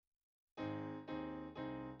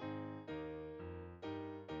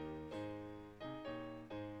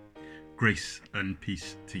Grace and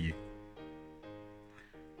peace to you.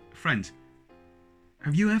 Friends,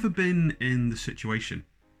 have you ever been in the situation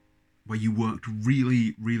where you worked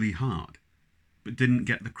really, really hard, but didn't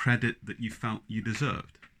get the credit that you felt you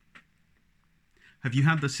deserved? Have you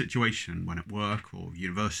had the situation when at work or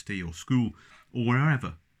university or school or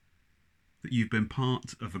wherever that you've been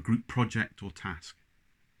part of a group project or task?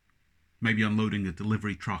 Maybe unloading a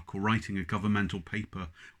delivery truck or writing a governmental paper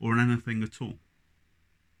or anything at all.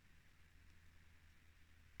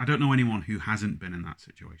 I don't know anyone who hasn't been in that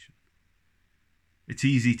situation. It's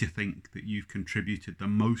easy to think that you've contributed the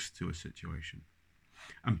most to a situation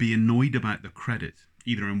and be annoyed about the credit,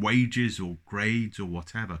 either in wages or grades or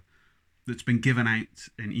whatever, that's been given out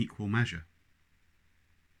in equal measure.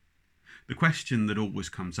 The question that always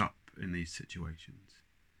comes up in these situations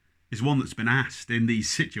is one that's been asked in these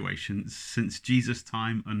situations since Jesus'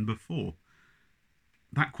 time and before.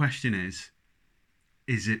 That question is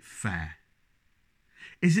it fair?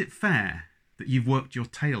 Is it fair that you've worked your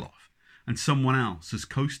tail off and someone else has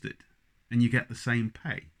coasted and you get the same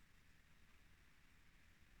pay?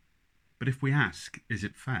 But if we ask, is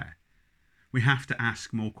it fair, we have to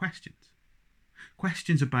ask more questions.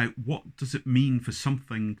 Questions about what does it mean for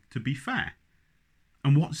something to be fair?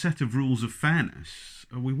 And what set of rules of fairness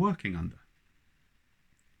are we working under?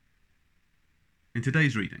 In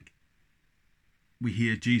today's reading, we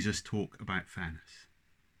hear Jesus talk about fairness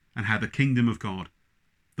and how the kingdom of God,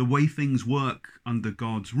 the way things work under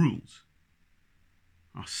God's rules,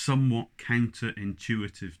 are somewhat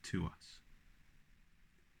counterintuitive to us.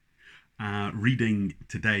 Our reading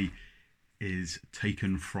today is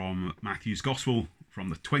taken from Matthew's Gospel, from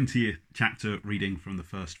the 20th chapter, reading from the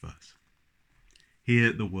first verse.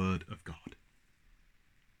 Hear the word of God.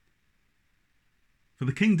 For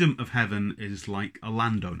the kingdom of heaven is like a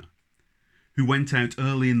landowner who went out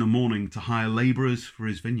early in the morning to hire labourers for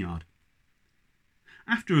his vineyard.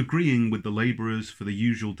 After agreeing with the labourers for the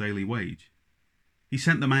usual daily wage, he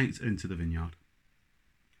sent them out into the vineyard.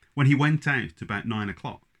 When he went out about 9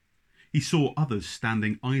 o'clock, he saw others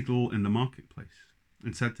standing idle in the marketplace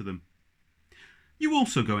and said to them, "You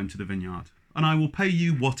also go into the vineyard, and I will pay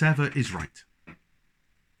you whatever is right."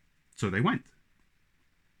 So they went.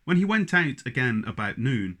 When he went out again about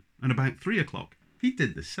noon and about 3 o'clock, he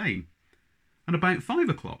did the same. And about 5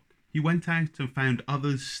 o'clock, he went out and found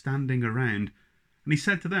others standing around, and he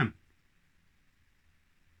said to them,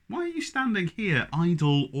 "Why are you standing here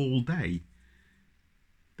idle all day?"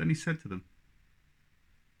 Then he said to them,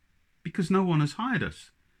 "Because no one has hired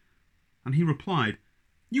us." And he replied,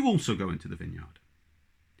 "You also go into the vineyard."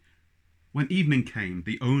 When evening came,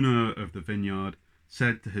 the owner of the vineyard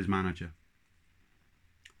said to his manager,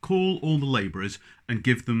 "Call all the labourers and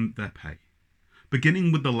give them their pay,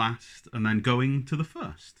 beginning with the last and then going to the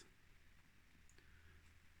first."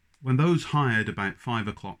 When those hired about 5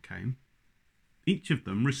 o'clock came, each of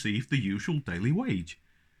them received the usual daily wage.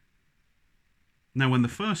 Now when the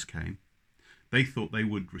first came, they thought they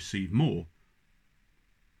would receive more,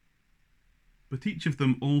 but each of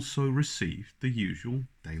them also received the usual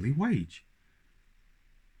daily wage.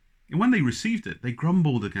 And when they received it, they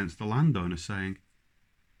grumbled against the landowner, saying,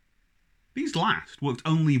 "These last worked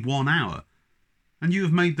only 1 hour, and you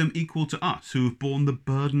have made them equal to us who have borne the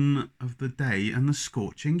burden of the day and the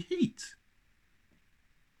scorching heat."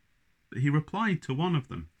 But he replied to one of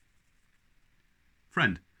them,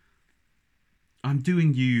 "Friend, I'm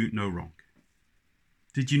doing you no wrong.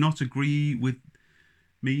 Did you not agree with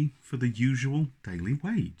me for the usual daily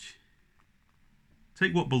wage?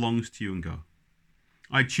 Take what belongs to you and go.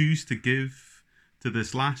 I choose to give to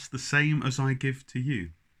this last the same as I give to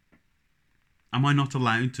you. Am I not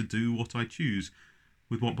allowed to do what I choose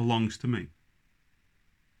with what belongs to me?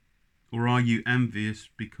 Or are you envious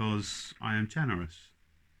because I am generous?"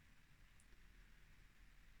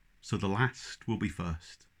 So the last will be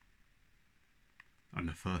first, and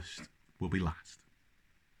the first will be last.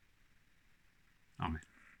 Amen.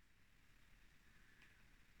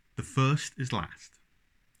 The first is last,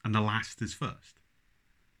 and the last is first.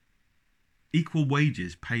 Equal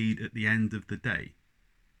wages paid at the end of the day,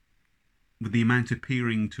 with the amount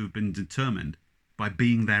appearing to have been determined by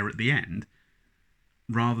being there at the end,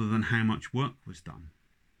 rather than how much work was done.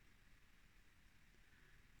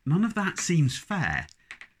 None of that seems fair.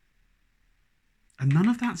 And none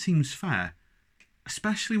of that seems fair,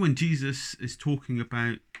 especially when Jesus is talking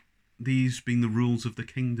about these being the rules of the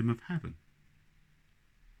kingdom of heaven.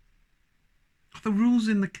 Are the rules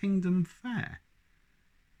in the kingdom fair?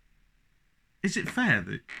 Is it fair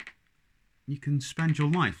that you can spend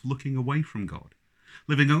your life looking away from God,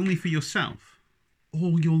 living only for yourself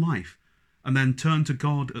all your life, and then turn to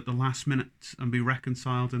God at the last minute and be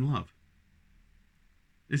reconciled in love?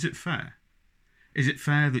 Is it fair? Is it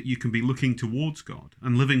fair that you can be looking towards God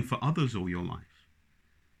and living for others all your life,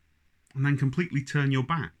 and then completely turn your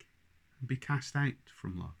back and be cast out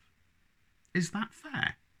from love? Is that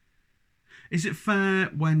fair? Is it fair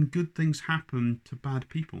when good things happen to bad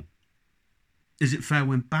people? Is it fair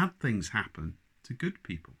when bad things happen to good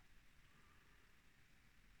people?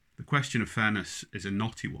 The question of fairness is a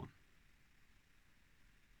knotty one.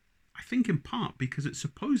 I think in part because it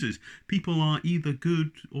supposes people are either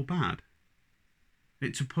good or bad.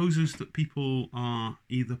 It supposes that people are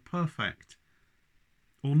either perfect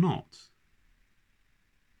or not.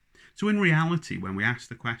 So in reality, when we ask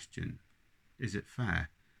the question, is it fair?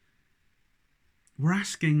 We're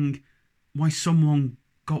asking why someone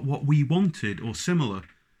got what we wanted or similar,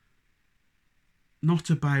 not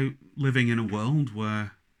about living in a world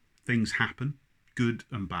where things happen, good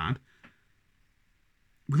and bad.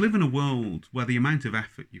 We live in a world where the amount of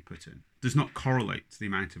effort you put in does not correlate to the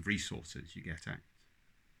amount of resources you get out.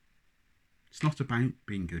 It's not about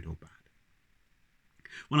being good or bad.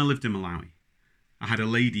 When I lived in Malawi, I had a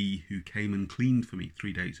lady who came and cleaned for me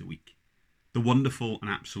 3 days a week. The wonderful and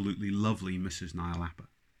absolutely lovely Mrs. Nyalapa.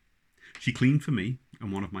 She cleaned for me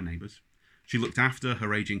and one of my neighbours. She looked after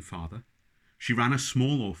her ageing father. She ran a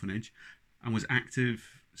small orphanage and was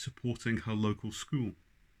active supporting her local school.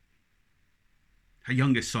 Her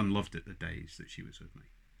youngest son loved it the days that she was with me,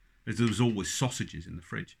 as there was always sausages in the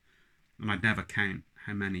fridge, and I'd never count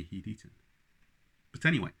how many he'd eaten. But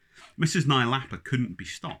anyway, Mrs. Nyalapa couldn't be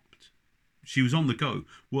stopped. She was on the go,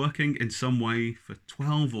 working in some way for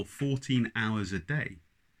 12 or 14 hours a day.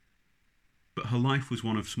 But her life was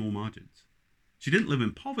one of small margins. She didn't live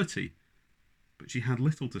in poverty, but she had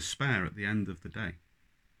little to spare at the end of the day.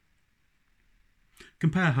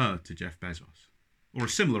 Compare her to Jeff Bezos, or a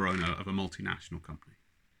similar owner of a multinational company.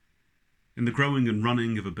 In the growing and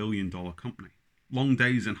running of $1 billion company, long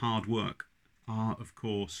days and hard work are, of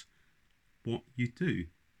course, what you do.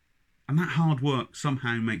 And that hard work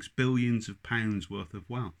somehow makes billions of pounds worth of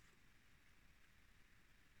wealth.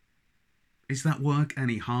 Is that work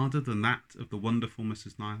any harder than that of the wonderful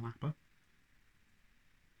Mrs. Nyalapa?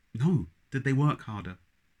 No. Did they work harder?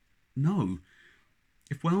 No.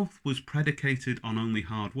 If wealth was predicated on only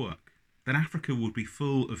hard work, then Africa would be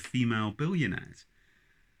full of female billionaires.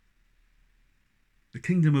 The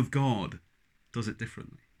kingdom of God does it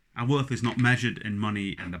differently. Our worth is not measured in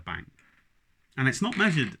money in the bank. And it's not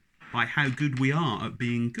measured by how good we are at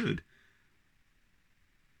being good.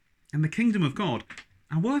 In the kingdom of God,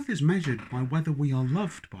 our worth is measured by whether we are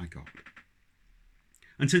loved by God.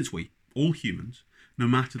 And since we, all humans, no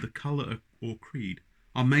matter the colour or creed,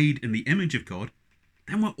 are made in the image of God,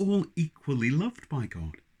 then we're all equally loved by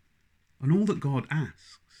God. And all that God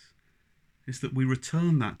asks is that we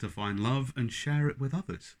return that divine love and share it with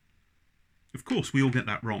others. Of course, we all get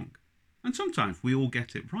that wrong. And sometimes we all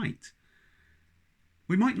get it right.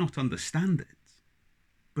 We might not understand it,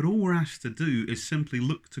 but all we're asked to do is simply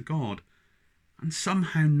look to God and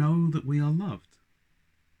somehow know that we are loved.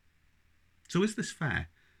 So is this fair?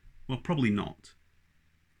 Well, probably not.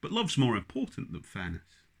 But love's more important than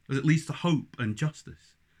fairness, as it leads to hope and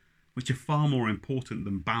justice, which are far more important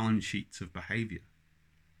than balance sheets of behaviour.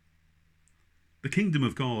 The kingdom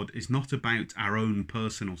of God is not about our own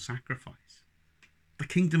personal sacrifice. The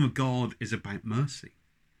kingdom of God is about mercy.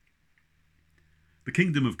 The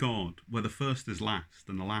kingdom of God, where the first is last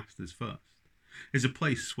and the last is first, is a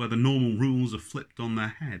place where the normal rules are flipped on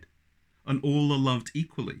their head, and all are loved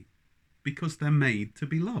equally, because they're made to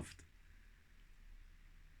be loved.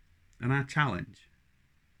 And our challenge,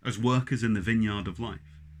 as workers in the vineyard of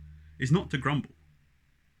life, is not to grumble,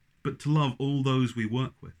 but to love all those we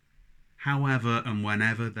work with, however and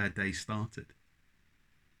whenever their day started.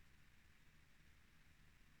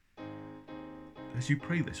 As you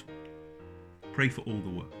pray this week, pray for all the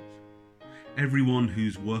workers, everyone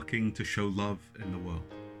who's working to show love in the world.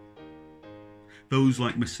 Those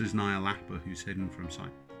like Mrs. Nyalapa, who's hidden from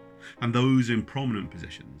sight, and those in prominent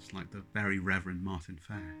positions like the Very Reverend Martin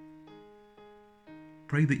Fair.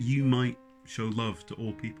 Pray that you might show love to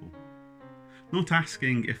all people, not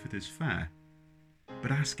asking if it is fair,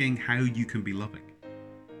 but asking how you can be loving.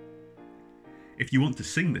 If you want to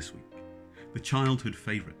sing this week, the childhood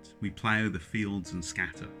favourite, We Plough the Fields and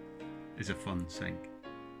Scatter, is a fun sing.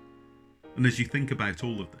 And as you think about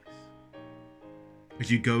all of this,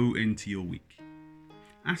 as you go into your week,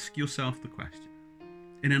 ask yourself the question,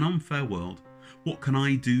 in an unfair world, what can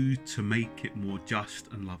I do to make it more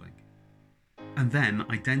just and loving? And then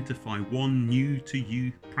identify one new to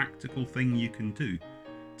you practical thing you can do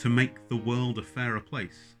to make the world a fairer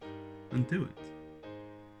place, and do it.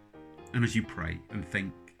 And as you pray and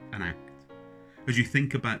think and act, as you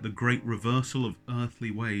think about the great reversal of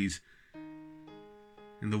earthly ways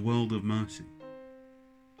in the world of mercy.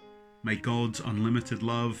 May God's unlimited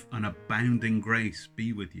love and abounding grace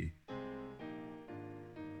be with you.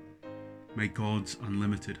 May God's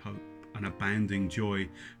unlimited hope and abounding joy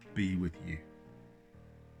be with you.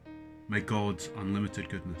 May God's unlimited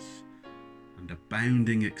goodness and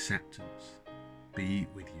abounding acceptance be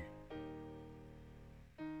with you.